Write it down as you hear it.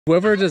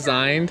Whoever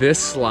designed this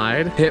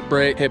slide, hip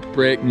break,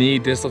 knee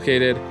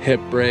dislocated, hip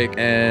break,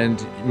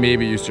 and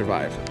maybe you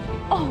survive.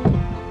 Oh.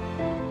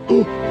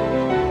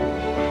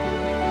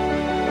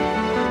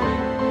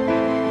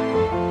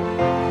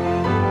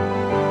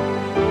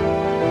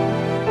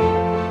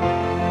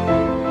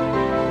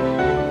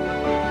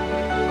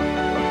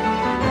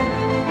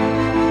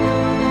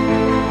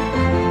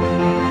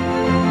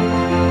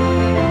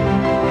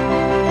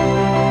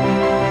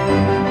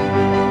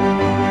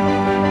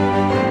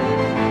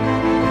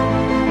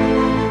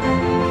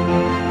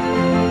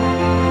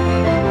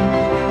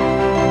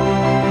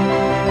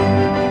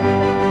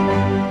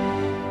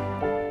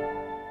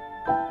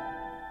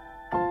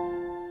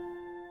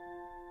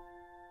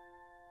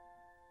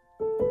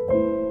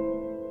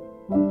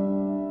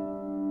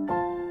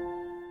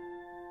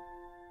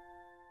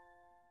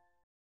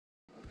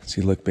 See,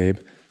 look, babe,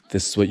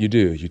 this is what you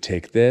do. You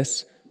take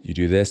this, you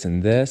do this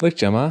and this. Look,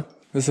 Gemma,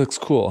 this looks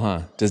cool,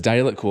 huh? Does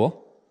Daddy look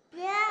cool?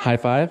 Yeah. High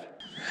five?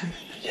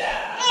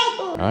 Yeah.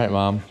 All right,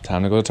 Mom,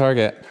 time to go to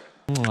Target.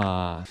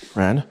 Mwah.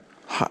 Ren,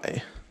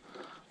 hi.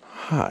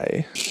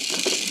 Hi.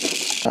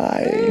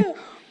 Hi.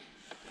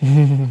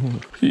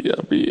 Pia.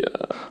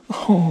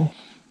 Oh.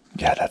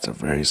 Yeah, that's a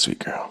very sweet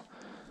girl.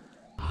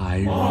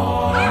 Hi,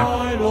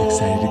 Ron.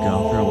 Excited to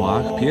go for a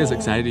walk? Pia's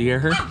excited to hear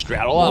her.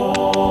 Straddle up.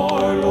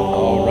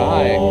 All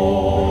right.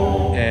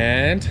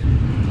 And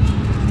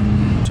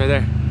it's right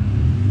there.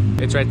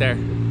 It's right there.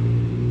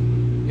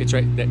 It's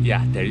right there.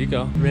 Yeah, there you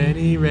go.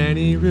 Rennie,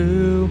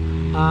 Roo,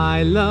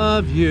 I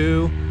love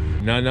you.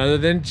 None other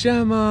than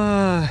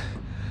Gemma.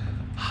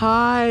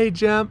 Hi,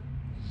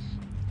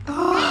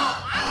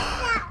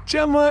 Oh.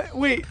 Gemma,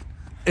 wait.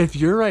 If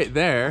you're right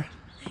there,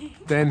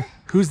 then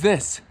who's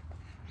this?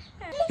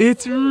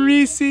 It's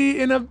Reese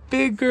in a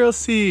big girl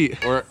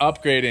seat. We're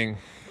upgrading.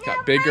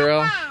 Got big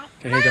girl.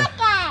 Okay, here you go.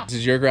 This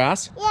is your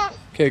grass? Yeah.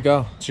 Okay,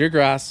 go. It's your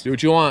grass. Do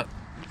what you want.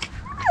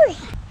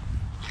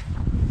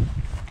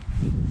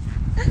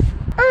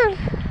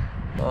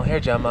 Oh,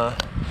 here, Gemma.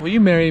 Will you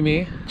marry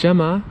me?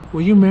 Gemma,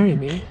 will you marry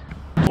me?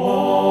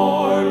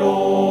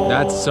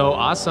 That's so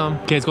awesome.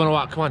 Okay, let's go on a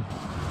walk. Come on.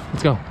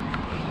 Let's go.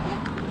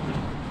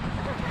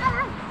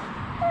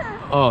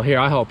 Oh, here,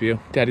 I'll help you.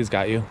 Daddy's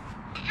got you.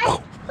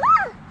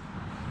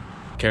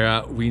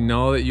 Cara, we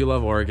know that you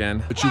love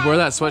Oregon, but you wear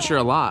that sweatshirt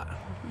a lot.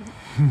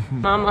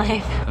 Mom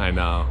life. I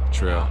know,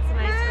 true. What am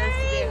I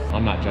supposed to do?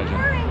 I'm not judging.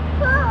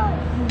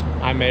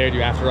 I married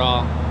you after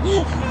all.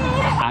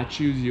 I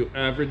choose you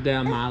every day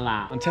of my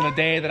life. Until the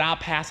day that I'll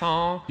pass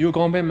on, you're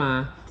gonna be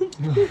mine.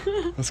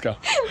 Let's go.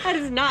 That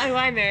is not who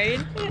I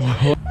married.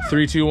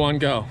 3, 2, 1,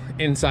 go.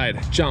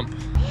 Inside, jump.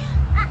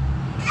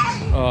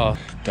 Oh,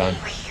 done.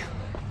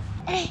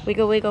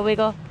 Wiggle, wiggle,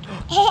 wiggle.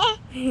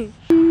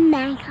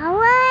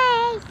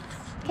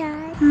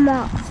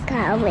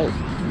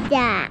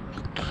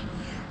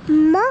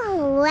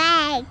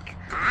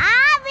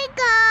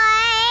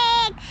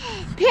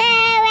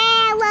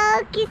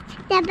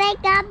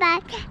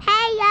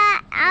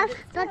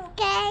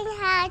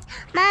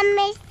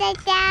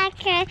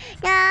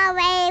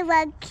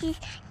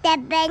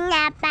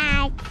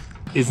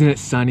 Isn't it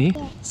sunny?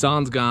 Yeah.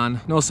 Sun's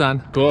gone. No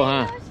sun. Cool,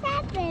 huh?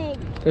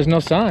 There's no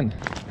sun.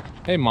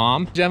 Hey,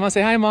 Mom. Gemma,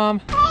 say hi, Mom.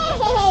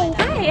 Hey.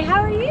 Hi,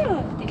 how are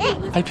you?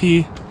 Hi,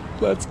 P.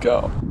 Let's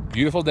go.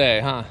 Beautiful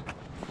day, huh?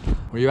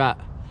 Where you at?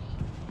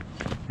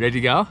 Ready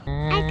to go?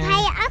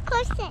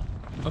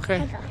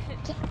 Okay.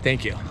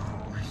 Thank you.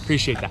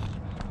 Appreciate that.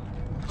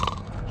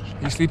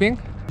 You sleeping?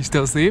 You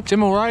still asleep?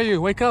 Gemma, where are you?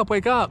 Wake up,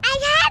 wake up. I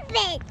have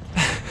it.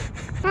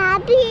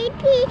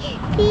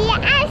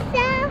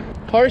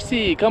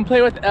 Horsey, come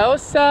play with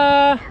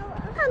Elsa.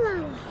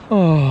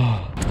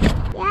 Oh.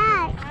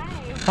 Yes.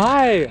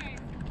 Hi.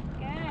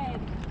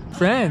 Good.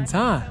 Friends,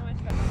 huh?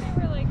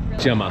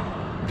 Gemma,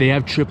 they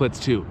have triplets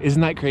too.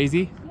 Isn't that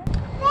crazy?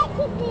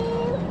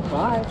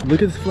 Bye.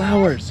 Look at the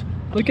flowers.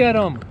 Look at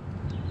them.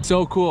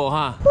 So cool,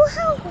 huh?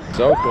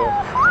 So cool.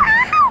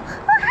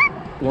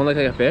 Won't look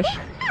like a fish?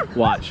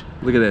 Watch.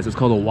 Look at this. It's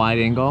called a wide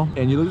angle.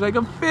 And you look like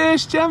a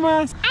fish,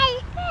 Gemma.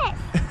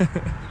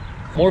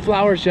 More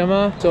flowers,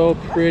 Gemma. So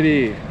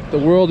pretty. The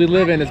world we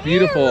live in is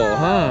beautiful,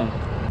 huh?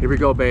 Here we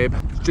go, babe.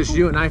 It's just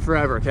you and I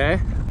forever, okay?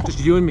 Just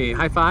you and me.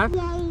 High five?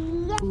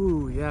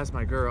 Ooh, yes,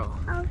 my girl.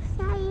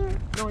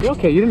 You're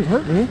okay. You didn't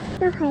hurt me.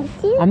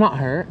 I'm not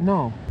hurt.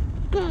 No.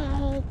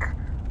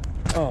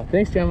 Oh,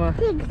 thanks, Gemma.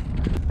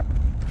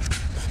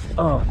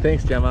 Oh,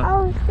 thanks, Gemma.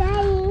 Oh,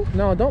 sorry.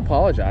 No, don't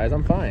apologize.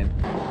 I'm fine.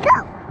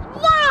 Go.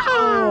 Yeah.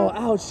 Oh,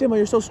 ouch, Gemma,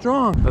 you're so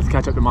strong. Let's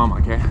catch up to Mama,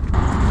 okay?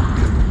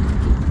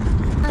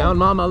 Found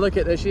Mama. Look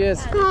at there she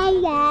is. Oh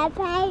no.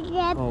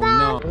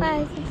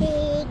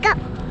 Go.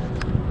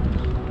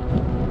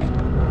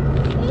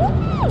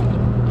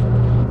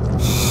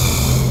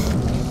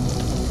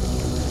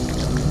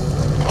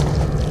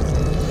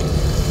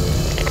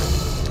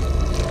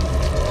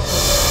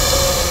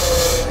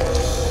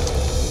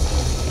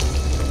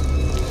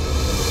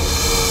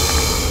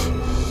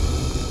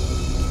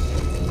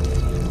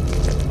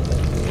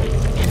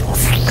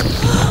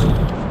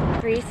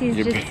 Reese's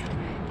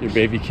Your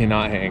baby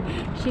cannot hang.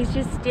 She's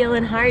just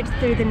stealing hearts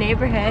through the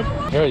neighborhood.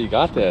 Here, you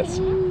got this.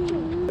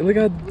 Look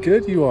how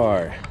good you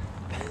are.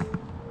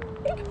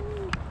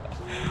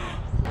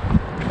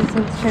 This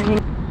one's turning.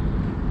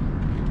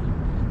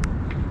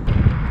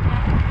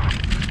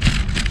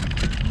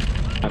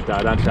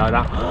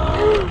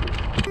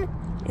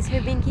 Is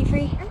her binky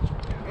free?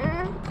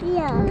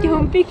 Yeah.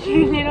 Don't pick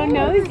your little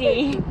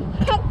nosy.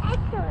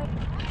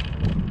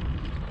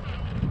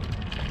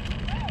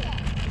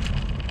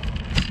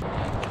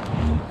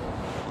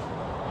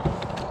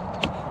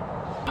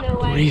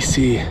 Reese.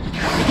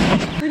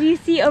 What do you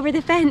see over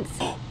the fence?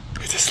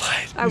 It's a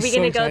slide. Are we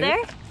gonna go there?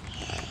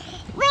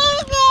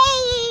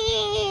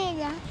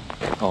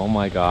 Oh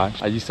my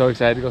gosh. Are you so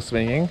excited to go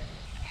swinging?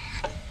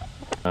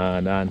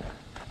 Dun, dun,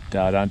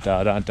 dun, dun,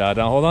 dun, dun, dun.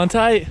 Hold on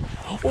tight.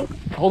 Oh,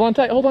 hold on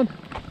tight, hold on.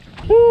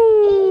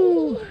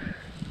 Woo!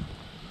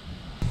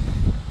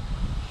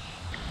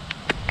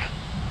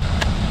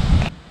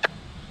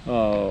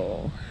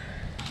 Oh.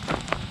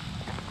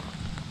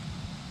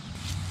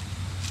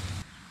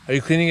 Are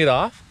you cleaning it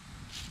off?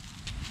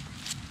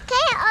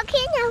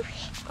 Okay, no.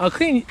 I'll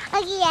clean it.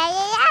 Okay,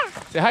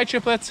 yeah. Say hi,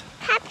 triplets.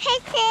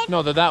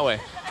 No, they're that way.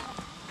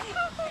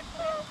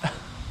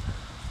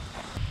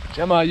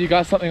 Gemma, you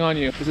got something on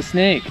you. There's a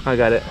snake. I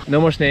got it. No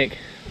more snake.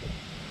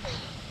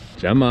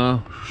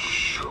 Gemma.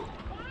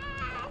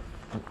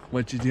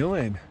 What you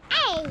doing?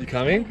 Hey. You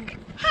coming?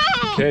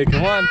 Hey. Okay,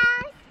 come on.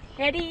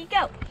 Ready,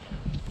 go.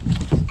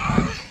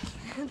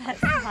 That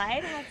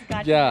slide has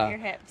got you Yeah. on your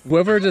hips.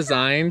 Whoever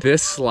designed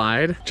this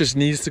slide just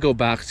needs to go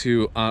back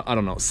to, I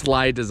don't know,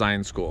 slide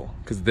design school.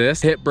 Because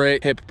this, hip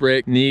break,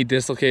 knee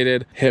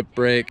dislocated, hip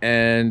break,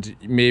 and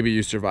maybe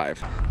you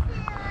survive.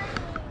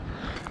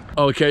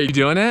 Okay, you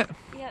doing it?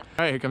 Yep.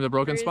 All right, here comes a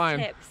broken Bruised spine.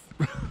 hips.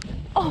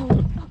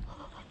 Oh,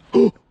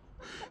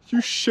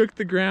 You shook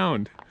the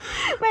ground.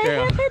 my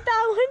Yeah. hip hit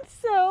that one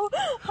so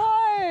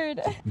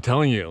hard. I'm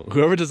telling you,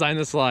 whoever designed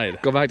the slide,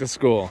 go back to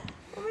school.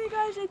 Oh my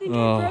gosh, I think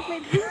Oh. I broke my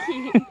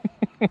pinky.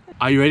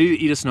 Are you ready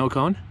to eat a snow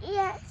cone?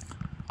 Yes.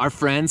 Our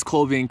friends,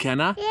 Colby and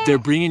Kenna, Yeah. they're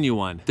bringing you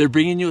one. They're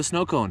bringing you a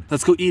snow cone.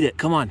 Let's go eat it,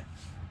 come on.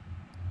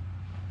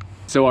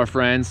 So our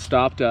friends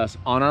stopped us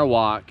on our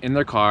walk in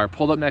their car,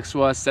 pulled up next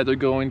to us, said they're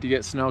going to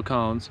get snow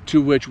cones,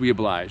 to which we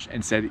obliged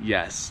and said,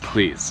 yes,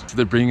 please. So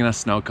they're bringing us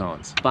snow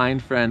cones.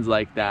 Find friends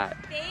like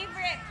that.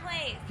 Favorite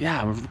place.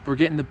 Yeah, we're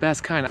getting the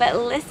best kind. But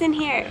listen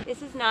here,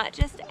 this is not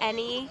just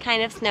any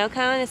kind of snow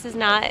cone. This is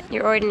not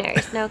your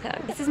ordinary snow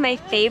cone. This is my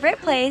favorite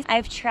place.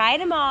 I've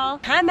tried them all.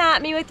 Come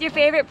at me with your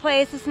favorite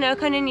place, the snow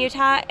cone in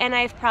Utah, and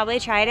I've probably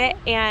tried it,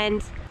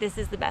 and this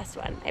is the best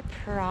one, I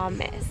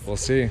promise. We'll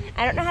see.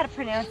 I don't know how to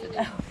pronounce it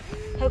though.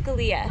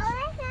 Hokalia.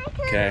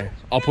 Okay,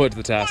 I'll put it to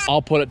the test.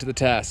 I'll put it to the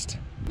test.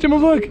 Gemma,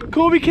 look,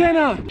 Colby,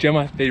 Kenna.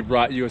 Gemma, they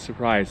brought you a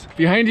surprise.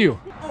 Behind you.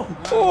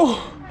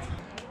 Oh.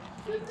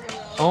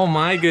 Oh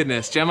my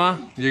goodness, Gemma,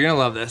 you're gonna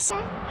love this.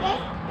 I'm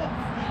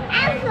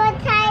going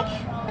to try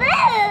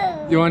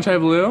blue. You wanna try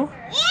blue?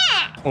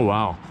 Yeah. Oh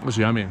wow, that's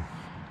yummy.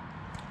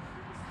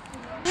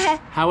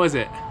 How is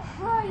it?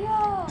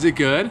 Is it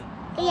good?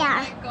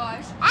 Yeah.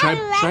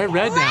 Try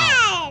red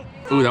now.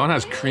 Ooh, that one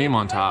has cream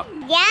on top.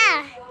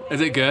 Yeah. Is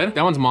it good?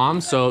 That one's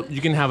mom's, so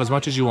you can have as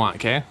much as you want,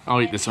 okay?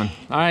 I'll eat this one.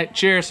 All right,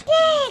 cheers.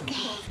 Yeah.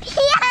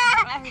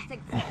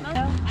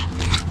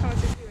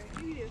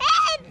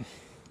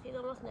 He's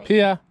almost 9.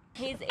 Pia.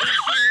 He's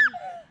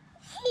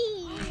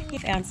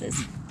 18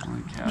 ounces.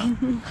 Holy cow.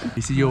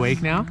 You see you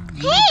awake now?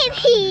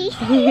 Baby.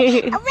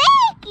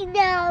 Awake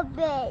now,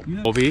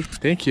 babe. Colby,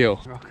 thank you.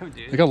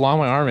 Look how long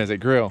my arm is, it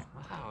grew.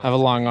 I have a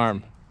long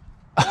arm.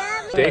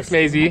 Thanks,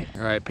 Maisie.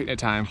 All right, picnic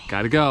time.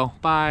 Gotta go,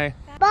 bye.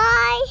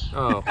 Bye.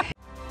 Oh.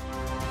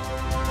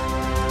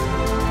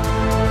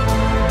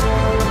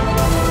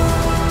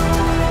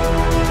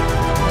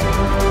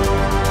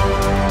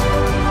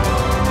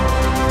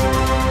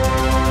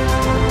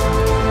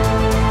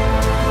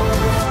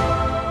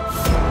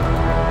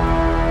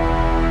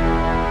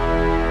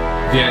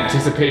 The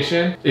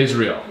anticipation is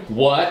real.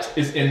 What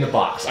is in the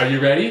box? Are you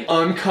ready?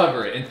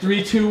 Uncover it in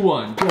 3, 2,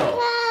 1,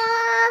 go.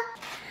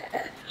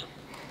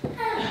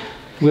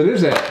 What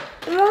is it?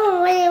 Mom,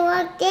 what do you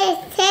want this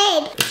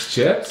head? It's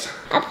chips?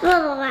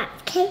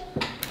 Okay.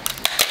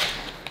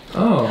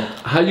 Oh,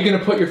 how are you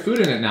gonna put your food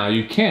in it now?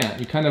 You can't,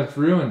 you kind of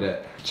ruined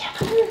it.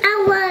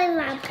 I want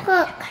my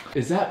pork.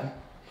 Is that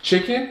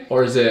chicken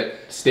or is it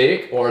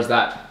steak or is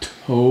that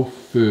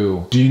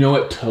tofu? Do you know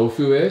what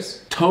tofu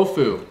is?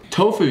 Tofu.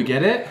 Tofu,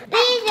 get it?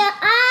 These are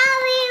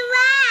all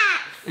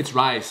rice. It's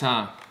rice,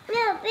 huh?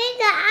 No,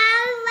 these are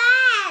all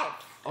rice.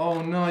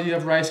 Oh no, you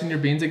have rice in your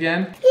beans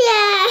again?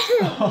 Yeah.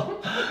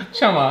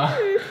 Gemma,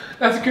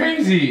 that's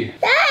crazy.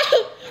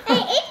 I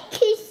eat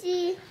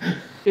kissy.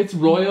 It's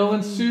Royal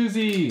and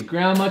Susie,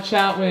 Grandma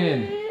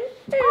Chatwin.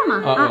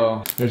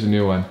 Uh-oh, there's a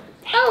new one.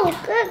 Oh,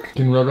 good.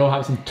 Can Roro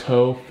have some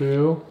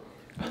tofu?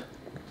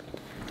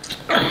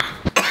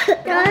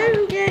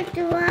 Don't get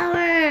the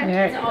water.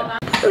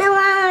 No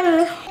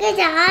one. Get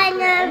the high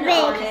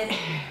nervous.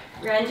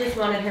 Ren just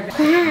wanted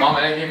her. Mom,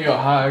 I didn't give you a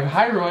hug.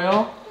 Hi,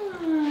 Royal.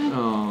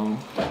 Oh,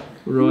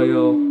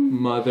 Royal.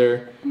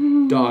 mother,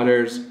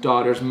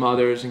 daughters,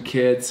 mothers, and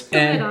kids,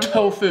 and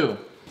tofu.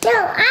 No,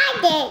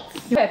 I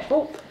did. Okay.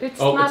 Oh, it's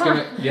Oh, not it's on.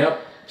 gonna,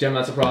 yep. Gemma,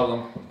 that's a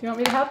problem. Do you want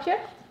me to help you?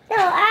 No,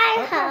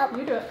 I help.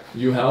 You do it.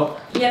 You help?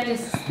 You have to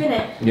spin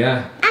it.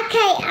 Yeah.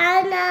 Okay,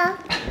 I know.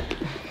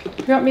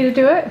 You want me to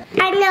do it?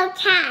 I know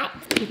cat.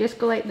 You just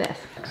go like this.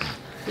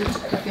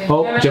 Okay.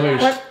 Oh, Gemma,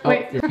 What? oh,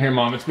 Wait. here,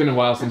 Mom. It's been a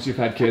while since you've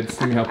had kids.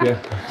 Let me help you.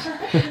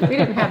 We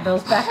didn't have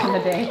those back in the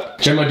day.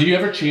 Gemma, do you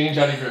ever change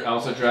out of your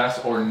Elsa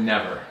dress or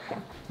never?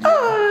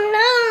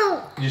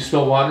 Oh You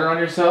spill water on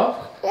yourself?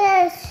 no.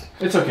 Yes.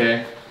 It's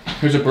okay.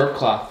 Here's a burp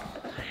cloth.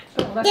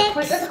 Oh,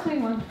 that's a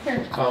clean one.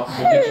 Here. Oh,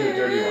 we'll get you a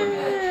dirty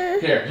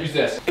one. Here, use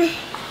this.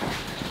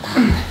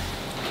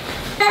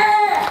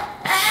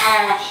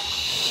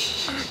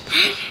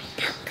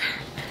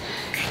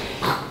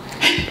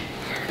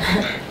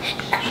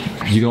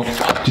 You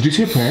don't. Did you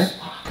say a prayer?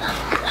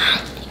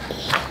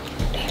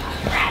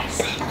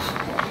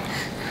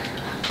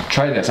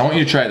 Try this. I want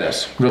you to try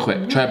this real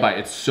quick. Try a bite.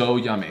 It's so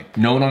yummy.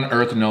 No one on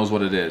earth knows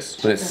what it is,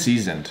 but it's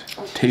seasoned.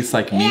 Tastes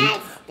like meat,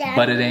 Yes,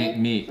 but it ain't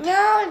meat.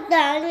 No,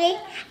 darling.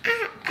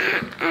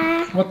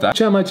 What the?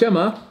 Gemma.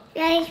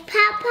 Yes,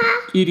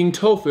 Papa. Eating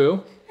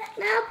tofu.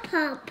 No,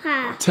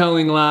 Papa.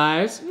 Telling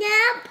lies. No,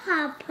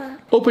 Papa.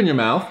 Open your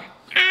mouth.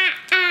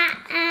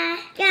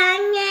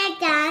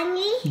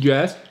 Donnie.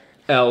 Yes.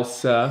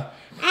 Elsa.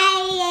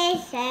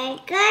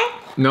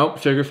 Nope,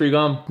 sugar-free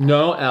gum.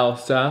 No,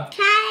 Elsa.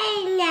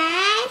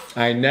 Kindness.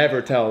 I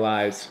never tell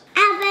lies.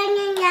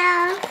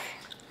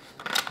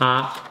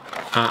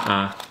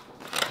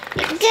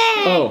 Good.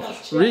 Oh,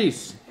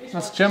 Reese.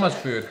 That's Gemma's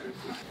food.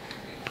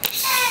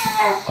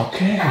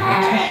 Okay.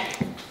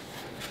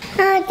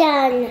 Hold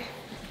on.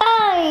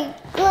 Oh,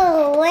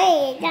 go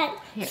away.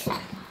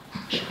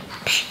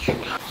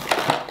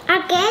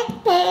 Okay,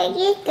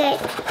 very good.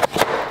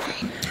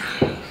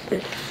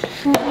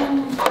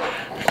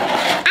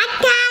 I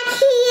can't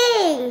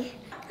hear.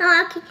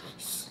 Okay.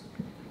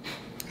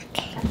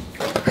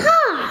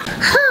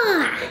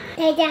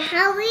 There's a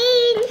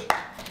Halloween.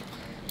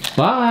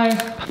 Bye.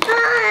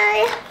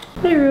 Bye.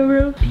 Hey,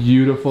 Ruru.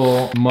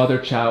 Beautiful Mother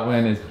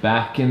Chatwin is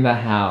back in the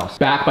house.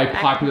 Back by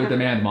popular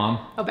demand, Mom.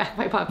 Oh, back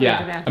by popular Yeah,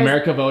 demand.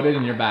 America voted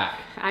and you're back.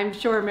 I'm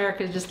sure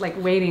America's just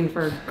like waiting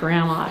for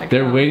Grandma to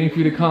They're come. waiting for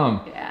you to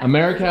come. Yeah,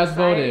 America has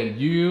exciting. voted.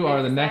 You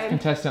are the next Exciting.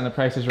 contestant on The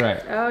Price is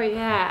Right. Oh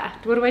yeah.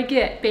 What do I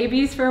get?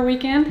 Babies for a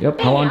weekend? Yep.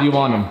 How long do you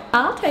want them?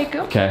 I'll take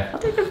them. Okay. I'll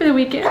take them for the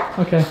weekend.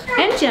 Okay.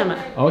 And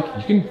Gemma. Oh,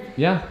 you can,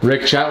 yeah.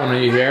 Rick Chatwin, are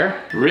you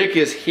here? Rick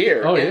is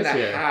here Oh, he in is the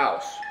here.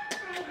 house.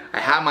 I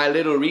have my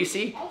little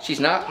Reese. She's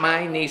not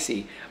my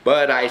niecey,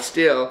 but I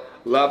still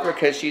love her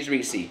because she's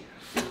Reese.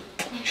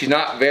 She's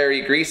not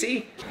very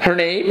greasy. Her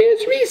name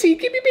is Reese.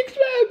 Give me a big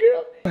smile,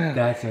 girl.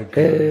 That's a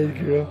good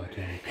girl.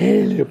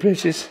 Hey, little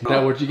precious.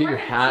 Now, where'd you get your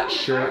hat,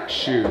 shirt,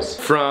 shoes?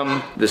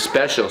 From the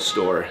special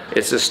store.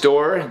 It's a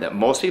store that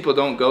most people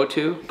don't go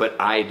to, but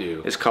I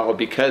do. It's called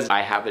Because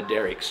I Have a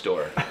DARIK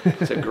store.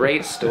 It's a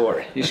great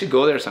store. You should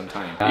go there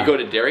sometime. You go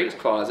to DARIK's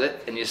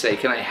closet and you say,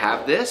 can I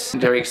have this?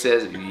 And DARIK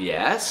says,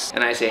 yes.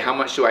 And I say, how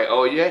much do I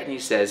owe you? And he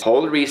says,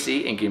 hold Reese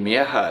and give me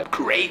a hug.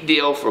 Great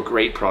deal for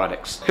great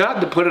products. He'll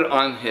have to put it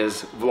on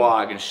his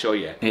vlog and show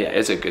you. Yeah,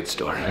 it's a good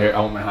store. Here,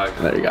 I want my hug.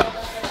 There you go.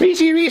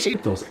 Reese.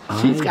 Those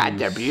eyes. She's got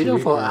the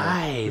beautiful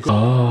eyes.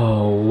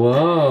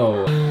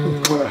 Oh,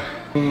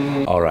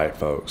 whoa. All right,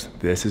 folks.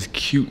 This is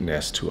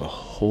cuteness to a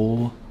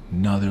whole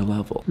nother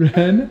level.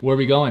 Ren, where are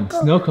we going?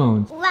 Snow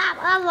cones.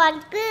 I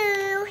want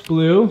blue.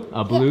 Blue?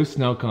 A blue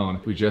snow cone.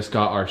 We just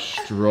got our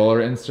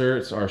stroller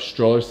inserts, our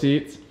stroller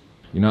seats.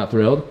 You're not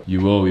thrilled?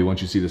 You will be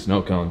once you see the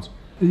snow cones.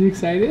 Are you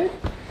excited?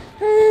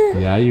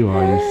 Yeah, you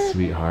are, you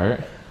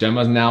sweetheart.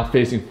 Gemma's now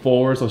facing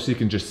forward so she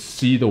can just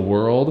see the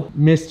world.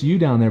 Missed you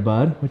down there,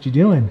 bud. What you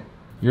doing?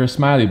 You're a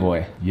smiley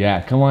boy.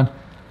 Yeah, come on.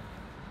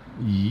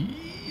 Yeah.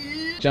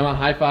 Gemma,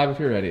 high five if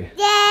you're ready.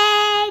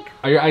 Yay.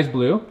 Are your eyes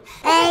blue?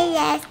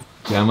 Yes.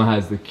 Gemma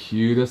has the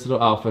cutest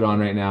little outfit on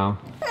right now.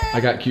 I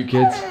got cute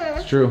kids.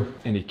 It's true.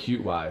 And a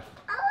cute wife.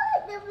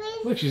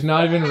 Look, she's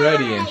not even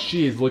ready and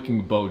she is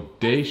looking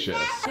bodacious.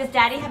 Does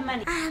Daddy have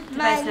money to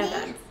buy snow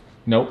cones?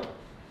 Nope.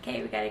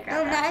 Okay, we gotta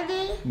grab that.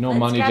 Money. No Let's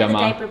money, grab Gemma. the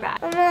diaper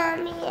bag.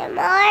 Mommy,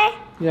 more.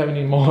 Yeah, we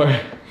need more.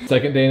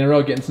 Second day in a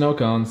row getting snow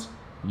cones.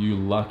 You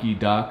lucky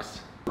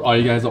ducks. All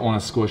you guys that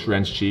want to squish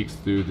Ren's cheeks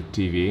through the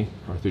TV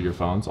or through your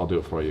phones, I'll do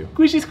it for you.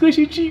 Squishy,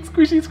 squishy cheeks,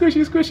 squishy,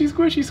 squishy, squishy,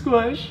 squishy,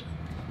 squish.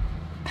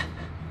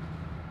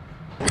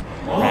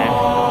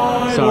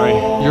 Ren, sorry,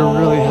 you're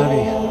really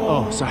heavy.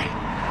 Oh, sorry.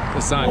 The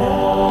sun.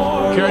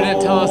 Kara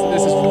didn't tell us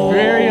this is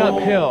very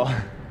uphill.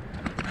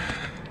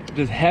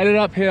 Just headed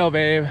uphill,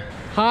 babe.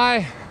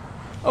 Hi.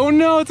 Oh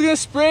no, it's gonna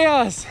spray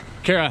us.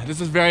 Kara, this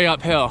is very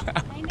uphill.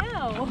 I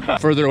know.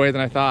 Further away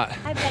than I thought.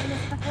 I've done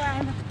this before.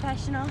 I'm a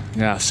professional.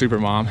 Yeah, super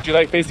mom. Do you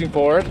like facing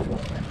forward?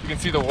 You can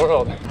see the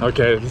world.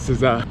 Okay, this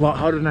is a lot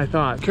harder than I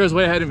thought. Kara's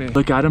way ahead of me.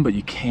 Look at them, but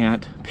you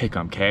can't pick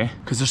them, okay?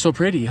 Because they're so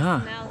pretty,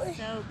 huh? Smells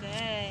so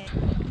good.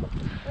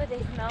 Oh,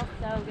 they smell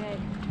so good.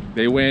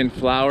 They win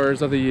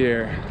Flowers of the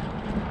Year.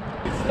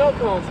 Snow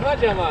cones, huh,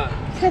 Gemma?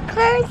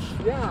 Circles?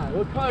 Yeah,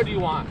 what color do you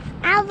want?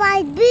 I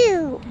like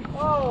blue.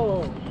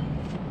 Oh,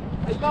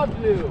 I love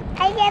blue.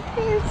 I get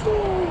blue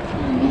too.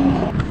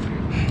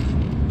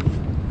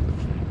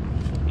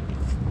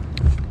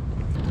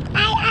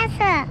 Hi,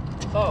 Elsa.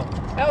 Oh,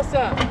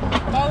 Elsa,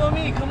 follow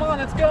me. Come on,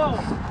 let's go.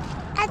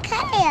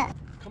 Okay.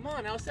 Come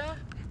on, Elsa.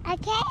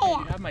 Okay.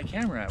 You have my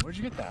camera. Where'd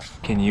you get that?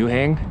 Can you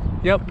hang?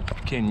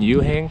 Yep. Can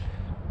you hang?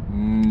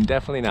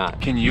 Definitely not.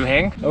 Can you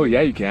hang? Oh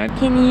yeah, you can.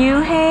 Can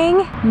you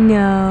hang?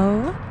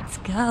 No. Let's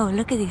go.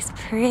 Look at these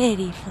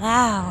pretty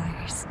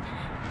flowers.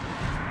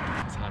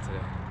 It's hot today.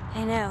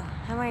 I know.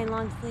 I'm wearing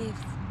long sleeves.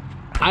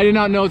 I did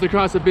not know it's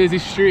across a busy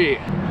street.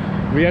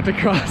 We have to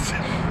cross.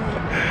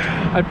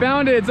 I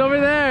found it. It's over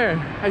there.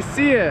 I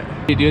see it.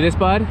 You do this,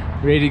 bud?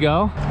 Ready to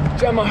go?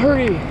 Gemma,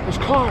 hurry. There's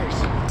cars.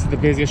 This is the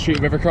busiest street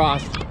we've ever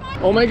crossed.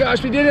 Oh my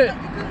gosh, we did it.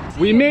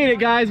 We made it,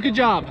 guys. Good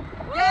job.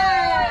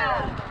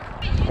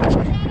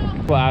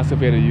 People asked if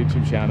we had a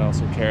YouTube channel,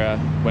 so Kara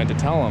went to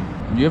tell them.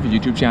 You have a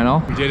YouTube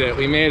channel? We did it.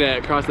 We made it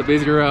across the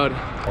busy road.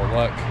 Oh,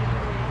 look.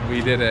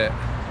 We did it.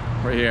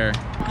 We're here.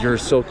 You're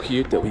so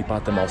cute that we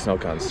bought them all snow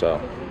cones, so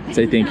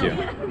say thank you.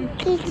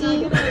 Thank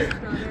you.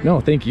 No,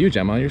 thank you,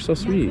 Gemma. You're so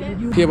sweet.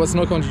 Okay, what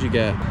snow cone did you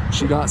get?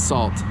 She got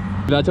salt.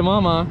 Give that to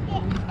Mama.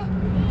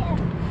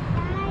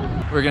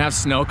 We're gonna have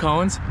snow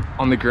cones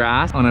on the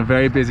grass on a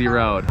very busy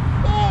road.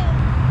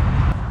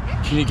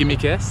 Can you give me a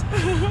kiss?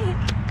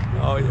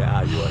 Oh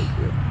yeah, you are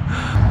cute.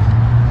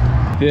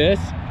 This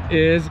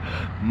is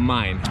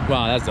mine.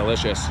 Wow, that's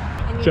delicious.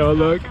 Joe,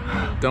 look.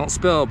 Don't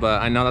spill,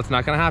 but I know that's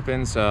not gonna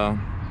happen, so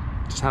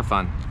just have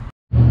fun.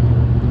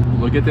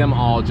 Look at them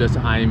all just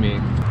eyeing me.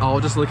 All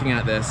just looking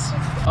at this.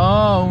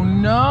 Oh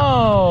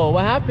no,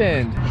 what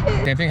happened?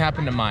 Same thing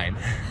happened to mine.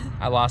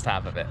 I lost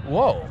half of it.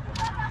 Whoa.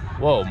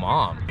 Whoa,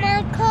 Mom.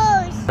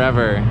 Circles.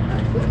 Forever.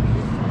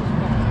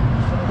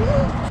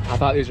 I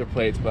thought these were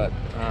plates, but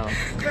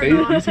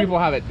these people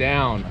have it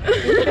down.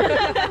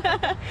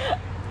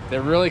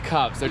 They're really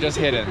cups, they're just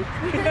hidden.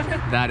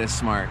 That is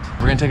smart.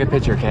 We're gonna take a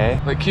picture, okay?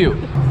 Look cute.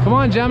 Come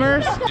on,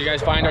 Gemmers. Did you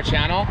guys find our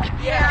channel?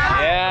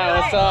 Yeah. Yeah,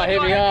 what's up?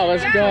 Hit me up,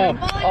 let's go.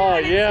 Oh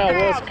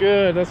yeah, what's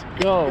good? Let's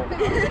go.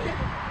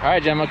 All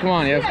right, Gemma, come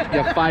on. You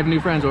have 5 new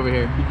friends over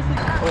here.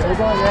 Hold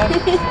on, yeah.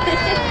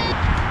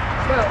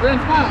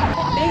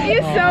 Thank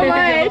you so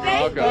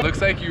much. Okay.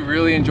 Looks like you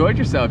really enjoyed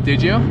yourself,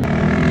 did you?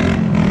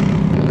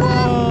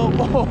 Whoa.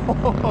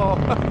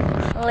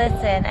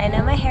 Listen, I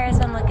know my hair has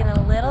been looking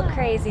a little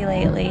crazy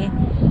lately.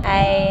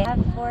 I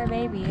have 4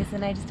 babies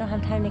and I just don't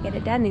have time to get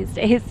it done these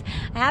days.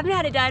 I haven't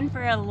had it done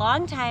for a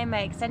long time. My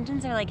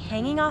extensions are like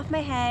hanging off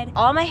my head.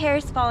 All my hair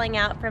is falling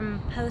out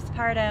from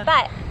postpartum.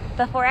 But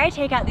before I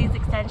take out these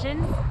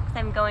extensions, because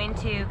I'm going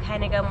to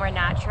kind of go more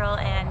natural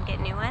and get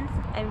new ones,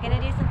 I'm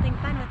gonna do something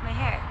fun with my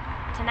hair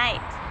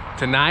tonight.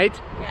 Tonight?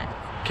 Yes.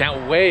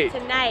 Can't wait.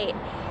 Tonight,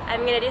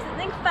 I'm gonna do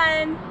something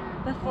fun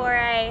before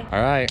I...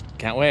 All right,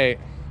 can't wait.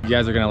 You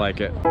guys are gonna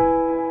like it.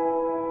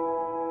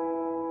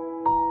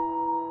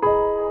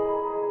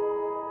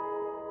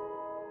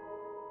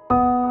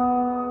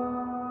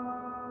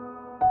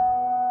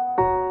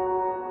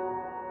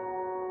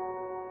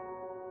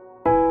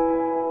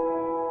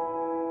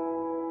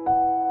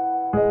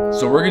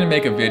 So we're gonna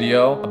make a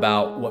video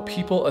about what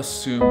people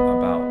assume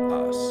about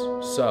us.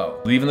 So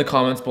leave in the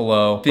comments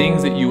below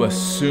things that you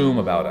assume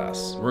about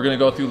us. We're gonna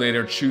go through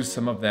later, choose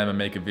some of them and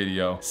make a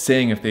video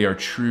saying if they are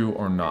true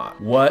or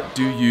not. What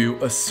do you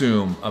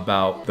assume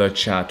about the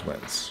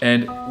Chatwins?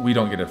 And we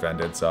don't get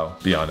offended, so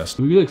be honest.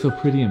 We look so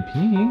pretty in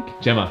pink.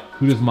 Gemma,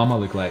 who does Mama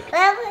look like?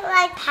 I look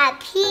like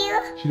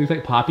Poppy. She looks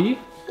like Poppy?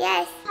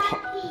 Yes,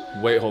 Poppy.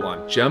 Wait, hold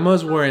on.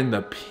 Gemma's wearing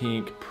the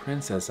pink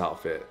princess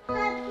outfit.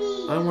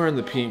 Poppy. I'm wearing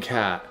the pink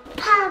cat.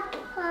 Poppy.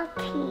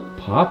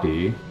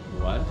 Poppy?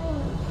 What?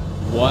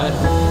 What?